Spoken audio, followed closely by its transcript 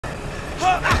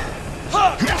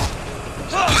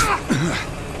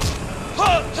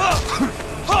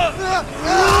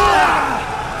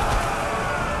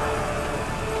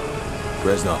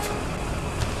Reznov.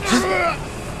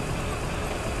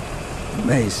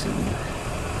 Mason,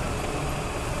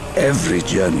 every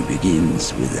journey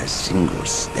begins with a single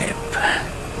step.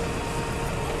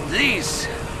 This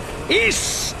is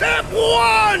step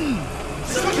one!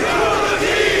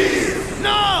 Security!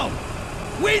 Now,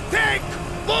 we take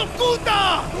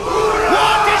Vorkuta!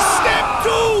 What is step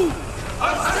two?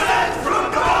 Ascent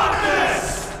from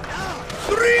darkness!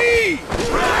 3!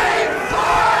 Rain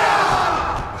fire!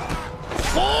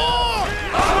 4!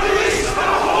 Unleash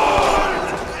the horde!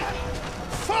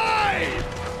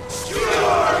 5!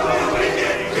 Skewer the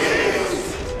wicked kings!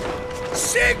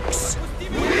 6!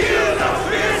 Wield the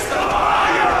fist of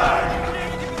iron!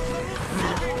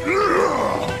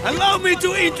 Allow me to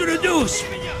introduce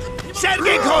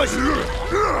Sergei Kozin,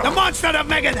 the monster of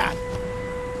Megadon.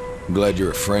 I'm glad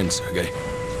you're a friend, Sergei.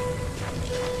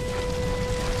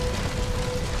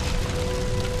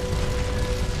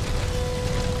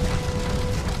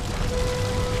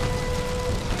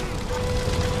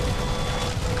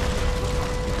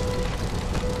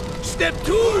 Step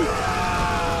 2!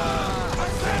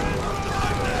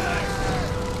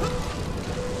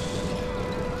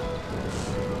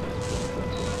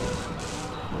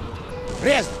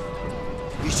 Rest!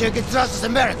 You should get trust as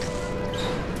American.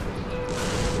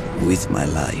 With my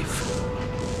life.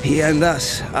 He and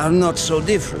us are not so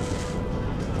different.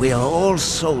 We are all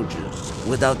soldiers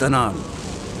without an army.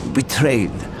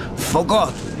 Betrayed,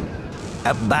 forgotten,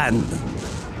 abandoned.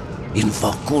 In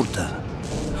Vorkuta,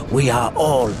 we are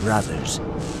all brothers.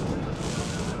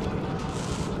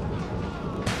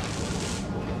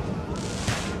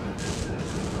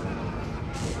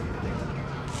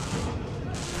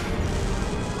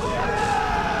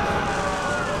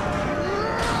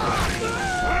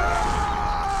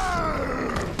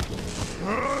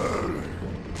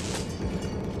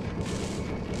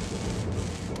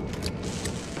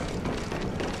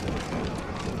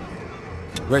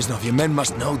 Reznov, your men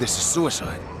must know this is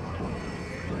suicide.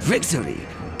 Victory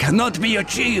cannot be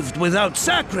achieved without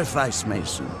sacrifice,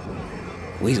 Mason.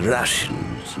 We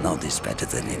Russians know this better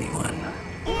than anyone.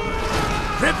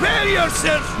 Prepare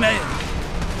yourself, men!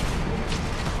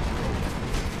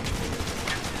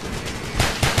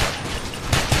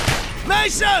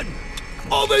 Mason!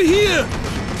 Over here!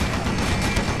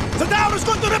 The down is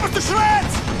going to rip us to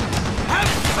shreds! Have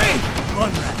faith,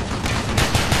 Conrad!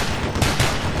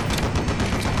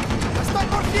 Достать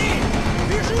морфин!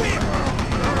 Вижу их!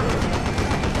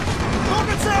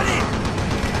 Много целей!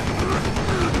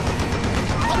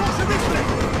 Хороший выстрел!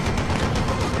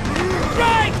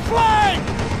 Right flank!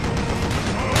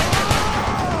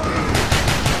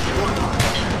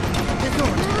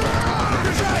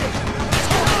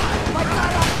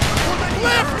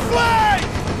 Left flank!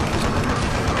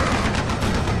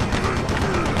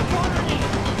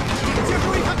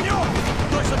 Держу их огнем!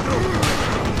 Точно друг!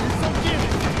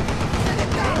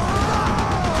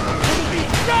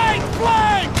 Right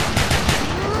flank!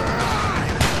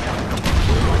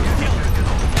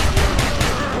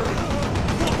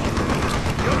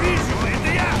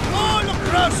 All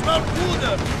across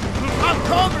Vorkuta, our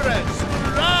comrades,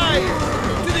 rise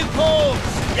to the cause.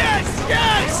 Yes,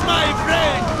 yes, my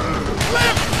friend!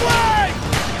 Left flank!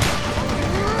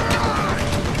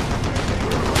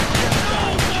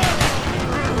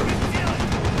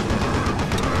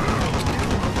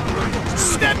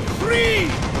 Step 3!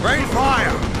 Rain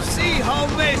fire! See how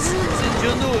Mason's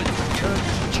ingenuity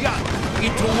turns junk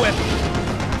into weapon.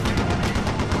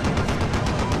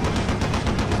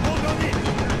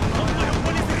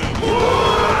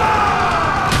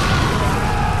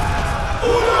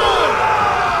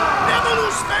 Never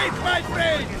lose faith, my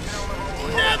friends!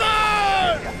 Never!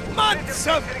 Months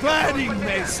of planning,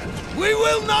 Mason. We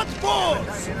will not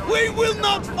pause. We will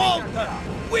not falter.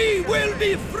 We will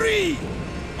be free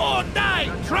or die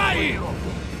trying.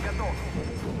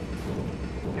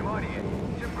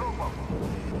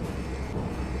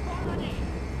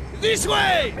 This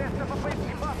way!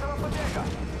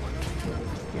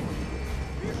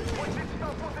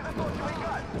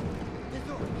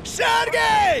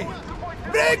 Sergei!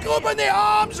 Break open the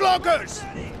arms lockers!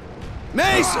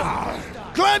 Mason!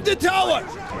 Climb the tower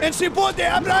and support the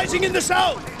uprising in the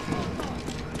south!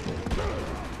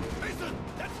 Mason,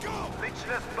 let's go!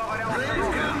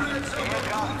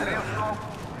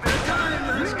 The time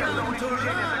has come to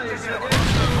rise against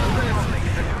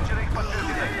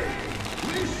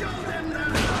we show them the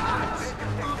hearts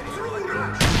of true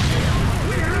Russia.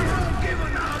 We have all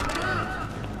given our blood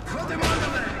for the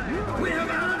motherland. We have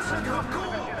answered your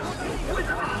call.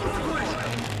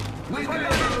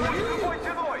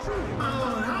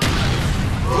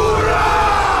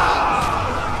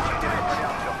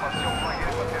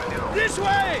 This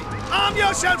way! Arm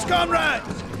yourselves,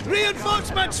 comrades!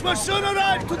 Reinforcements will soon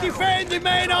arrive to defend the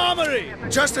main armory!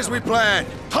 Just as we planned.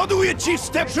 How do we achieve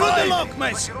step 5? Through the lock,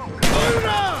 Mason!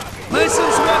 Hoorah!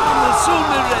 Mason's weapon will soon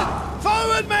be ready.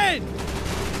 Forward, men!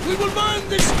 We will burn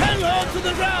this hellhole to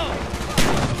the ground!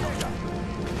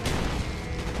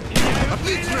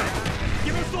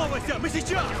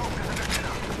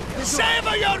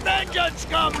 Savor your vengeance,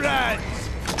 comrades!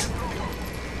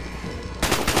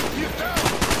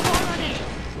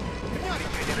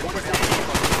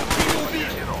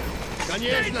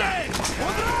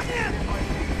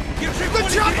 The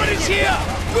chopper is here!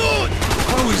 Good!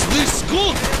 How is this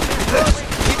good?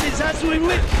 It is as we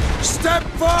wish! Step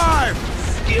 5!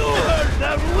 You heard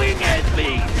the winged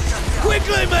beast!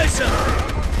 Quickly, Mason!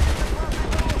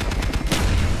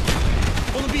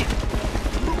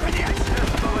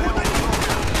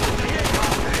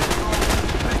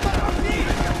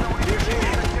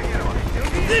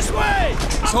 This way!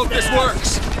 Let's hope this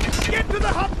works. Get to the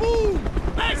harpoon!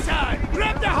 Mason,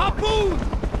 grab the harpoon!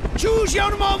 Choose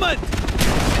your moment!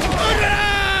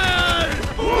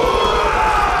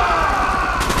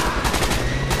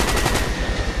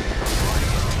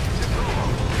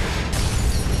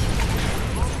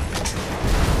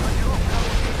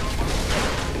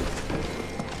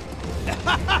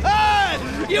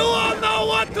 You all know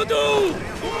what to do!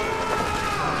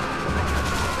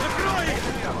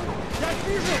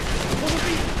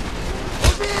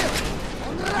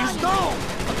 He's down!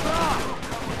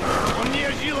 Он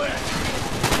не жилет!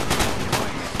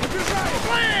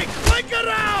 Flank! Flank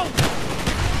around!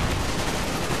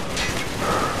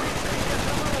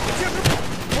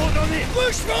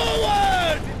 Push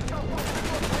forward!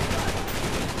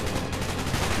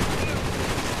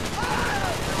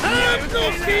 Have no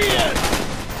fear!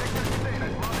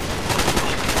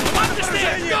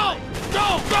 Understand! Go! Go!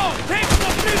 Go! Take the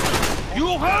prisoners! You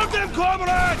heard them,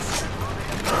 comrades!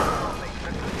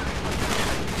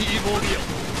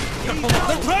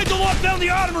 They're trying to lock down the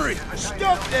armory!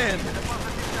 Stop them!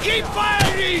 Keep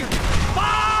firing!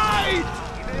 Fight!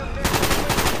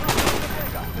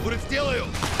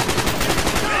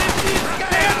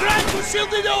 They are trying to seal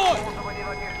the door!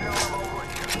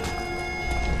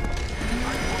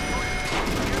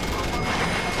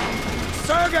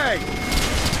 Sergei!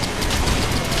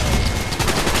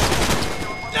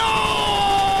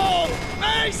 No!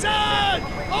 Mason!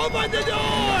 Open the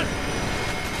door!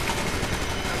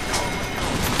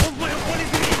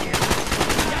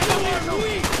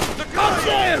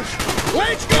 Upstairs!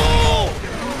 Let's go!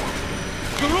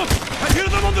 The roof! I hear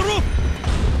them on the roof!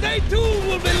 They too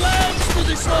will be lambs to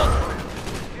the slaughter!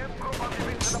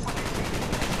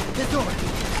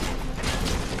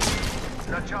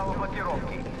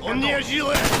 Он не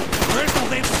жилет! Crystal,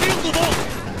 they've sealed the vault!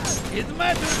 It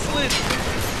matters little!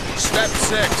 Step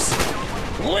 6.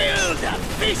 Wield the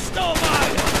fist of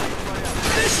iron!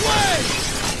 This way!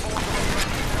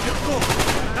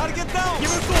 Target down! Не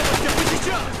высовывайся, мы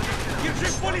сейчас! Держи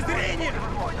в поле зрения!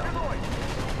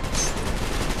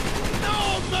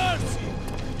 No mercy!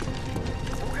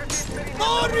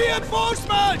 More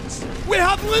reinforcements! We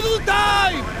have little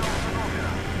time!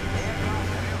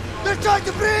 They're trying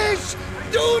to breach!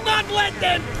 Do not let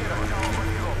them!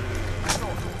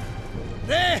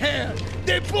 There!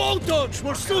 The blowtorch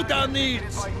will suit our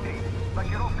needs!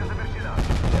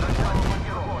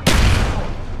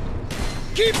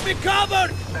 Keep me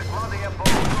covered!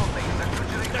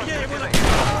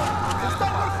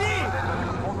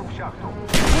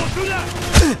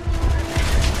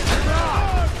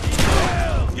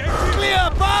 Clear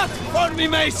a path for me,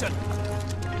 Mason!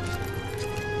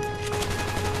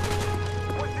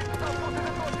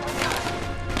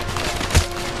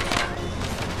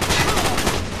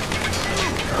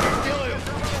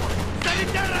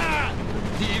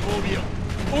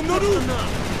 On the roof!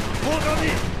 Hold on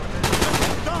in!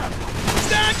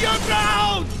 Stand your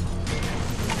ground!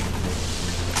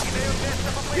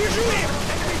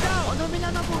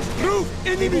 Roof,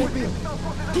 enemy!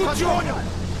 Good job!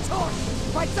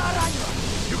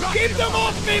 Keep them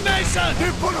off me, Mason!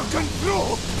 They're gonna come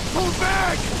through! Pull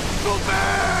back! Pull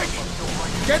back!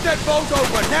 Get that boat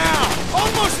open, now!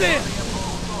 Almost there!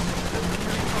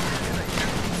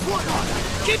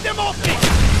 Keep them off me!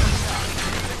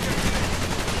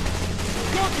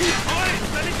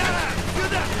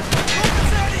 Сюда!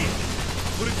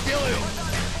 Сделаю!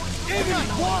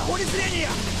 Поле зрения!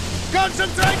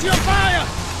 Concentrate your fire!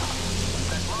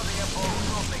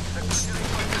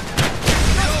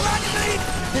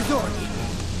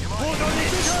 Вот он!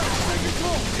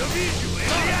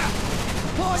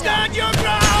 Stand your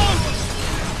ground!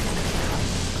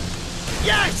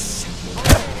 Yes!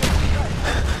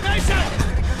 Mason!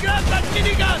 Grab that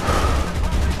minigun!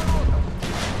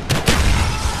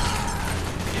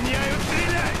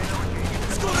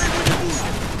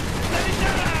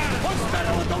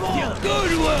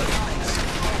 Good work!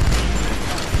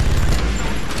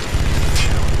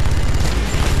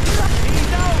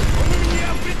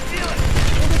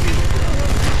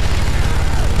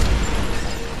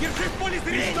 Держи в поле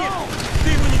зрения! Ты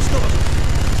его уничтожил!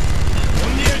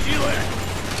 Он не жилый!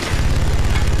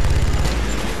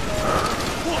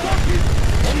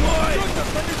 Он мой!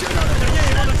 Гоняй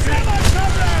его на шею!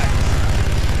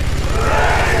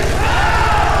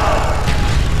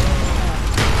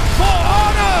 For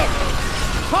honor!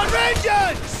 For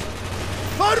vengeance!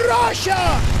 For Russia!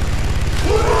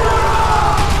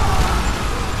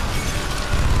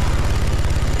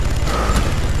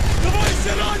 Давай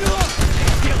все ранило!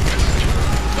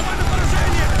 Давай на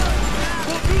поражение!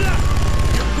 Vorkuta!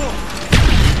 Легко!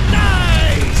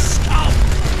 Nice! Out!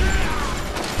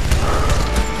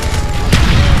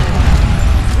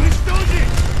 Уничтожи!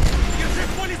 Держи в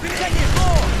поле зрения!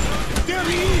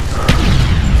 Держи!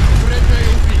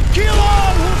 Kill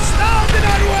all who stand in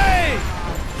our way!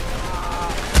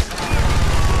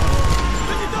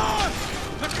 Санитар!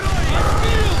 Накрой!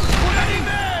 Отбил! Ударим!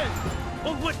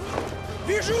 Он вот...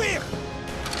 Вижу их!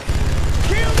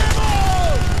 Kill them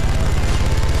all!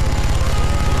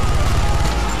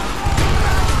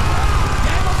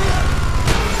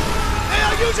 They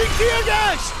are using tear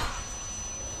gas!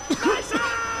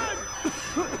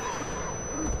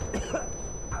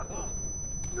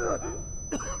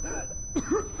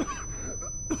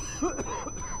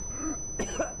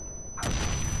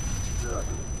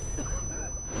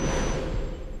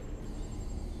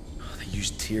 They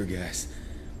used tear gas.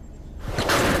 I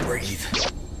couldn't breathe.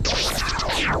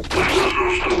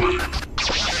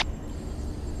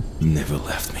 You never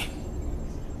left me.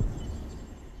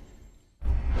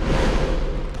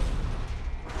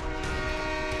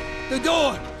 The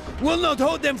door will not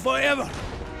hold them forever.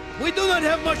 We do not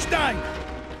have much time.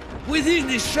 Within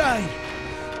this shrine,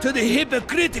 to the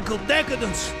hypocritical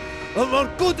decadence of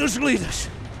Vorkuta's leaders,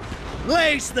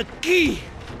 lays the key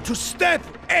to step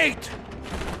 8.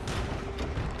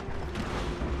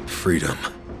 Freedom.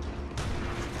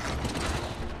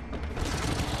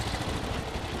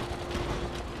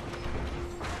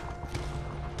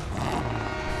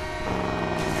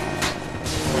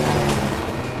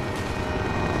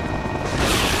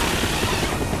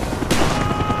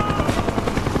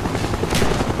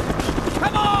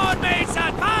 Come on,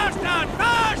 Mason! Faster!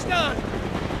 Faster!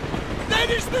 That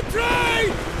is the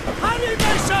train! Hurry,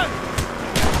 Mason!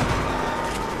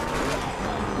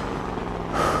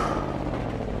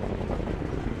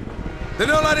 They're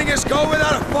not letting us go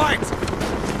without a fight!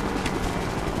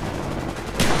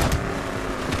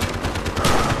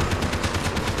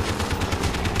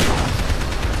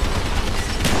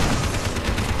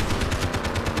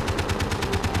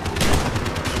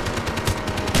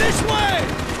 This way!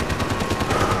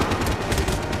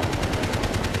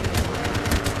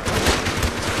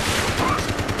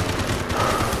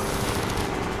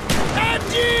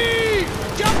 Angie!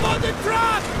 Jump on the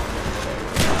truck!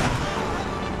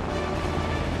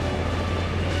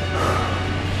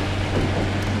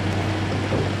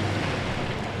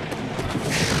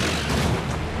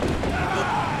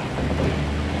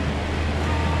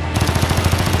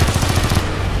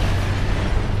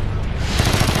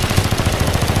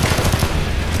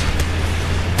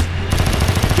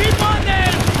 Keep on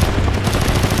them!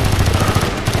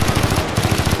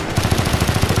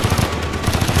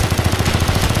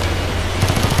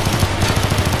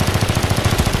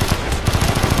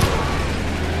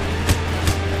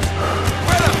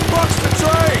 Where the fuck's the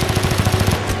train?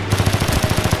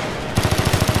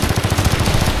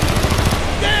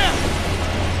 There!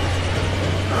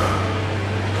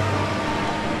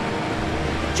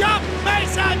 Jump,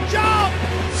 Mason, jump!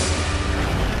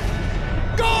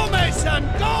 Go, Mason,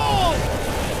 go!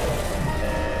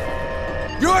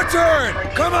 Your turn!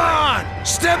 Come on!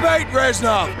 Step 8,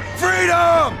 Reznov!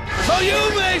 Freedom! For you,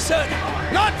 Mason!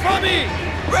 Not for me!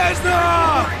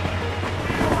 Reznov!